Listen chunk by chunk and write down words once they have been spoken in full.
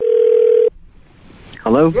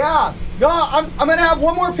Hello? Yeah. No, I'm going to have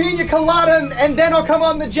one more pina colada and then I'll come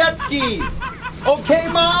on the jet skis. Okay,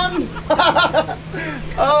 Mom?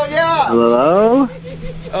 Oh, yeah. Hello?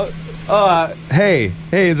 Hey,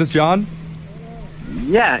 is this John?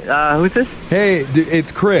 Yeah, who's this? Hey,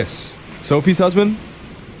 it's Chris, Sophie's husband.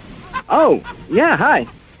 Oh, yeah, hi.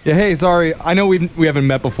 Yeah, hey, sorry, I know we haven't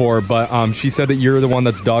met before, but she said that you're the one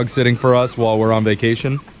that's dog sitting for us while we're on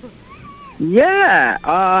vacation. Yeah,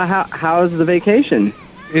 how's the vacation?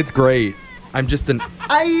 It's great. I'm just an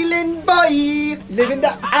island boy, living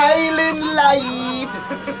the island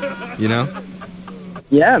life. You know?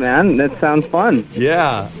 Yeah, man, that sounds fun.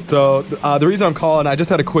 Yeah. So the reason I'm calling, I just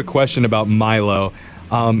had a quick question about Milo.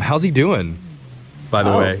 How's he doing, by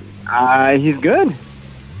the way? He's good.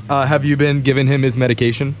 Have you been giving him his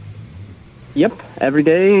medication? Yep, every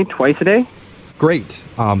day, twice a day. Great.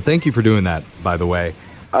 Thank you for doing that, by the way.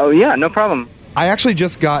 Oh, yeah, no problem. I actually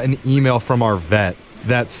just got an email from our vet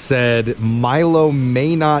that said Milo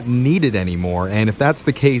may not need it anymore, and if that's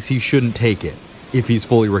the case, he shouldn't take it if he's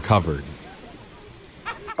fully recovered.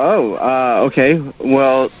 Oh, okay.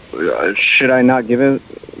 Well, should I not give it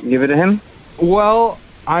to him? Well,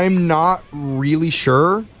 I'm not really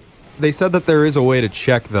sure. They said that there is a way to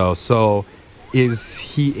check, though, so is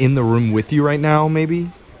he in the room with you right now, maybe?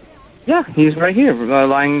 Yeah, he's right here,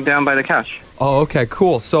 lying down by the couch. Oh, okay,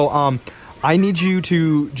 cool. So, I need you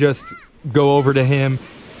to just go over to him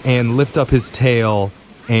and lift up his tail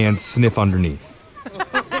and sniff underneath.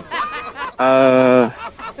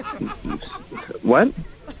 What?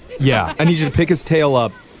 Yeah, I need you to pick his tail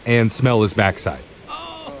up and smell his backside.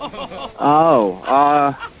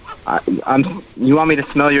 Oh, you want me to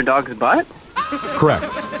smell your dog's butt?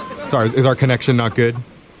 Correct. Sorry, is our connection not good?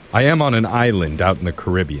 I am on an island out in the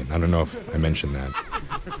Caribbean. I don't know if I mentioned that.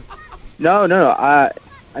 No.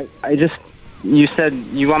 I just, you said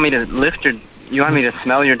you want me to you want me to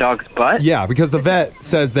smell your dog's butt? Yeah, because the vet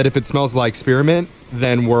says that if it smells like spearmint,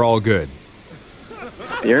 then we're all good.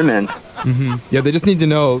 Spearmint? Mm-hmm. Yeah, they just need to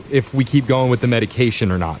know if we keep going with the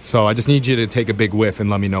medication or not. So I just need you to take a big whiff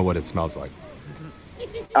and let me know what it smells like.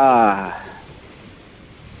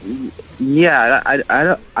 Yeah,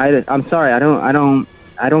 I'm sorry,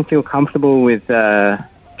 I don't feel comfortable with, can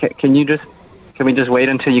we just wait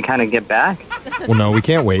until you kind of get back? Well, no, we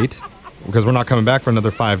can't wait, because we're not coming back for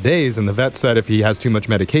another 5 days, and the vet said if he has too much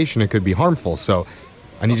medication, it could be harmful, so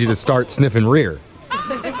I need you to start sniffing rear.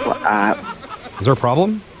 Is there a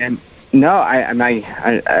problem? No,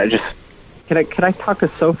 I just, can I talk to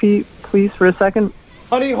Sophie, please, for a second?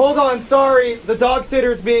 Honey, hold on, sorry. The dog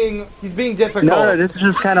sitter's being difficult. No, this is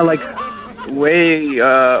just kind of like way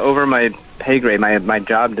over my pay grade, my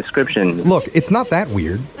job description. Look, it's not that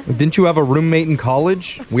weird. Didn't you have a roommate in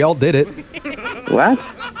college? We all did it. What?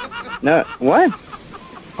 No, what?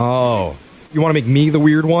 Oh, you want to make me the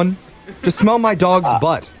weird one? Just smell my dog's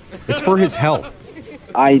butt. It's for his health.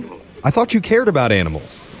 I thought you cared about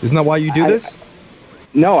animals. Isn't that why you do this?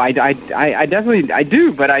 No, I definitely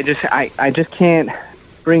do, but I just can't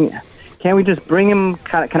can't we just bring him,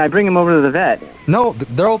 can I bring him over to the vet? No,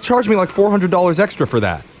 they'll charge me like $400 extra for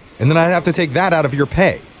that. And then I'd have to take that out of your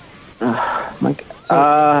pay. My God.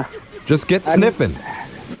 So, just get sniffing.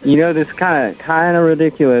 You know, this kind of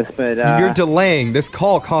ridiculous, but you're delaying. This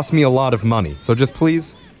call cost me a lot of money. So just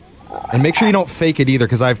please, and make sure you don't fake it either,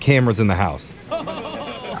 because I have cameras in the house.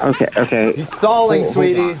 Okay. He's stalling,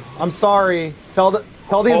 sweetie. I'm sorry. Tell the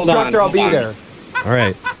instructor I'll be there. All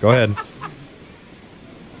right, go ahead.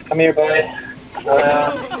 Come here, buddy.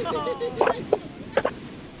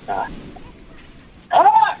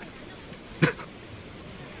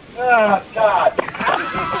 Oh, God.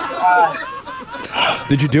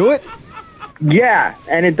 Did you do it? Yeah,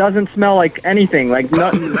 and it doesn't smell like anything. Like,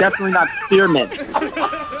 definitely not spearmint.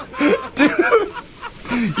 Dude,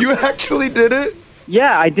 you actually did it?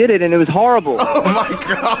 Yeah, I did it, and it was horrible. Oh, my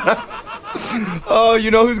God. Oh,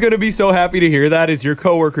 you know who's going to be so happy to hear that is your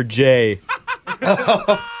coworker, Jay.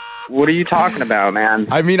 What are you talking about, man?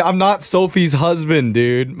 I mean, I'm not Sophie's husband,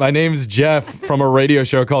 dude. My name's Jeff from a radio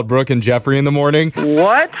show called Brooke and Jeffrey in the Morning.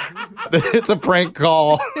 What? It's a prank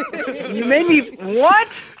call. You made me... What?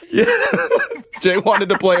 Yeah. Jay wanted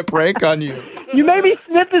to play a prank on you. You made me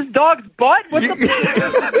sniff his dog's butt? What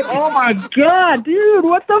the... Oh, my God, dude.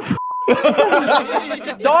 What the...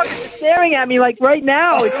 The dog's staring at me like right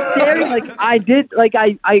now. It's staring like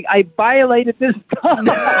I violated this dog.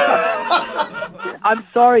 I'm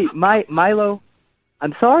sorry, Milo.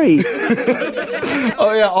 I'm sorry.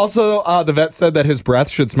 Oh yeah. Also, the vet said that his breath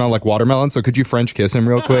should smell like watermelon. So could you French kiss him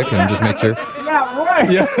real quick and just make sure? Yeah,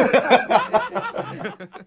 right. Yeah.